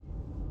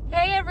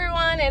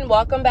everyone, and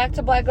welcome back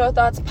to Black Girl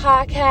Thoughts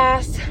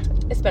Podcast.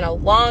 It's been a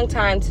long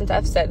time since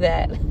I've said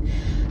that.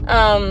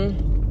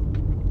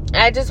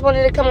 I just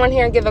wanted to come on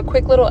here and give a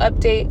quick little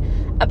update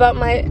about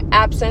my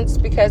absence,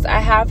 because I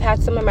have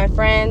had some of my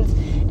friends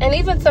and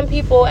even some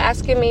people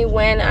asking me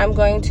when I'm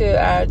going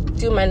to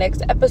do my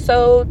next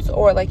episodes,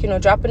 or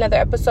drop another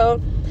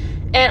episode.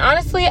 And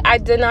honestly, I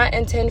did not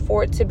intend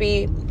for it to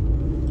be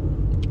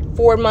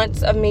 4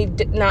 months of me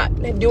not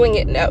doing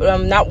it,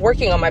 not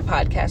working on my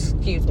podcast,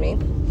 excuse me.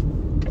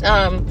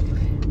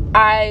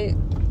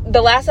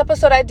 The last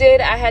episode I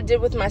did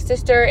with my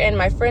sister and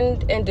my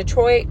friend in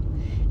Detroit,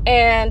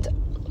 and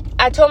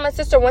I told my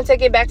sister once I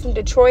get back from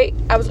Detroit,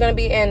 I was going to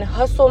be in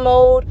hustle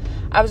mode.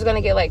 I was going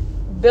to get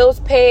bills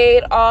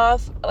paid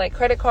off,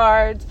 credit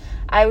cards.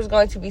 I was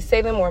going to be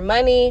saving more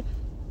money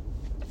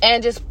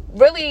and just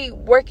really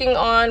working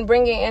on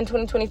bringing in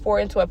 2024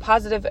 into a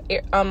positive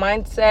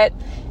mindset,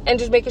 and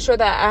just making sure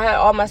that I had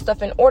all my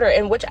stuff in order,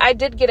 in which I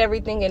did get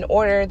everything in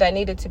order that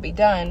needed to be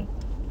done.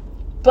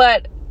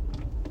 But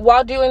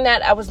while doing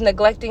that, I was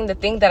neglecting the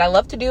thing that I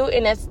love to do,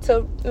 and that's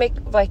to make,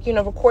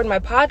 record my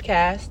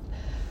podcast.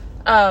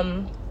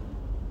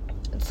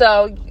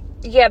 So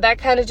yeah, that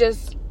kind of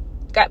just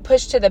got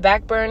pushed to the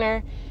back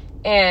burner.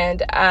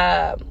 And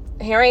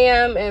here I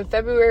am in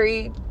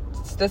February,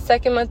 it's the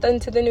second month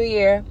into the new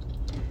year,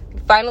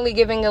 finally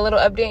giving a little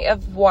update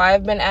of why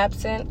I've been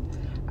absent.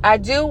 I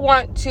do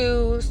want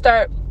to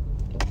start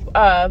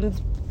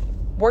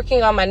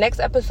working on my next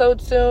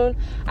episode soon.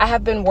 I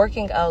have been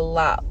working a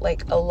lot.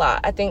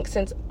 I think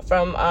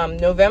from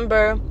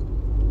November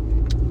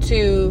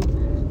to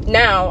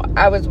now,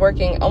 I was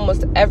working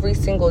almost every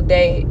single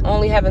day,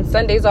 only having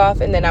Sundays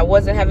off, and then I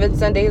wasn't having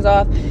Sundays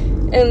off.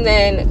 And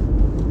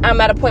then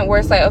I'm at a point where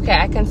it's okay,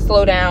 I can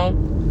slow down.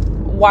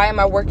 Why am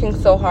I working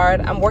so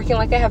hard? I'm working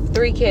like I have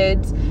 3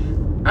 kids.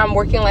 I'm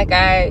working like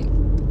I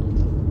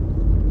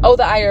owe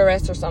the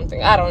IRS or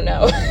something. I don't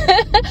know.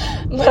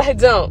 But I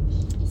don't.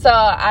 So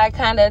I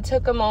kind of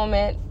took a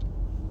moment,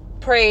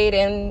 prayed,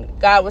 and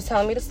God was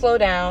telling me to slow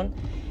down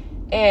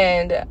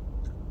and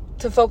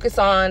to focus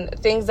on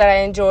things that I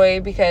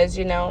enjoy, because,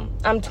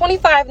 I'm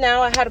 25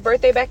 now. I had a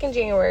birthday back in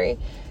January,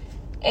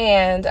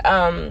 and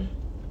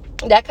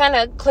that kind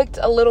of clicked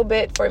a little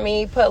bit for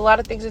me, put a lot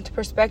of things into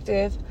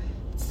perspective.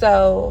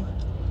 So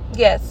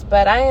yes,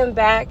 but I am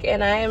back,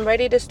 and I am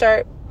ready to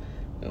start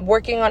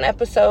working on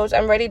episodes.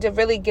 I'm ready to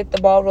really get the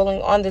ball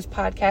rolling on this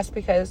podcast,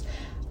 because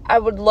I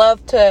would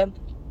love to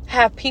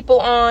have people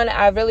on.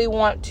 I really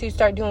want to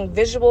start doing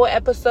visual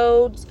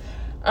episodes.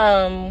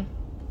 I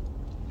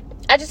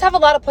just have a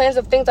lot of plans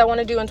of things I want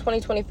to do in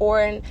 2024,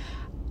 and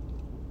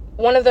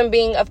one of them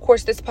being, of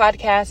course, this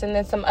podcast, and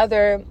then some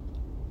other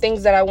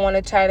things that I want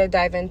to try to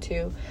dive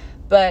into.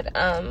 But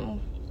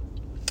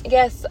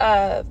yes,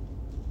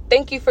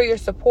 thank you for your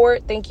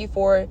support. Thank you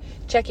for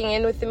checking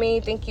in with me.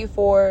 Thank you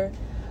for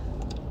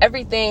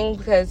everything,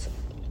 because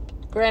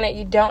granted,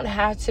 you don't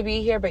have to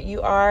be here, but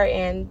you are.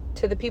 And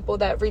to the people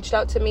that reached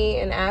out to me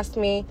and asked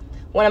me,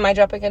 when am I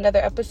dropping another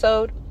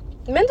episode?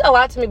 It meant a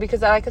lot to me,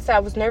 because like I said, I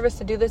was nervous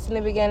to do this in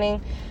the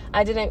beginning.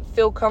 I didn't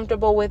feel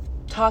comfortable with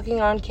talking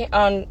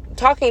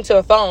talking to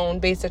a phone,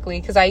 basically,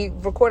 because I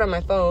record on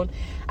my phone.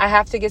 I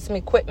have to get some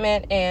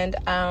equipment and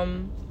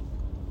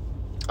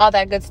all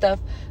that good stuff.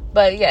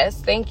 But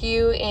yes, thank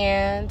you,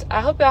 and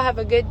I hope y'all have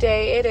a good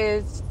day. It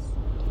is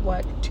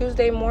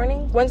Wednesday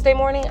morning?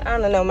 I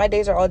don't know. My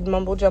days are all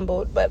mumble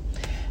jumbled, but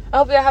I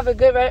hope y'all have a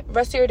good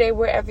rest of your day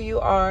wherever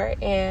you are,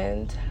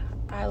 and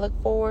I look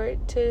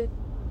forward to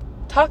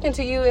talking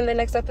to you in the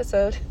next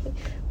episode.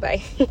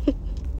 Bye.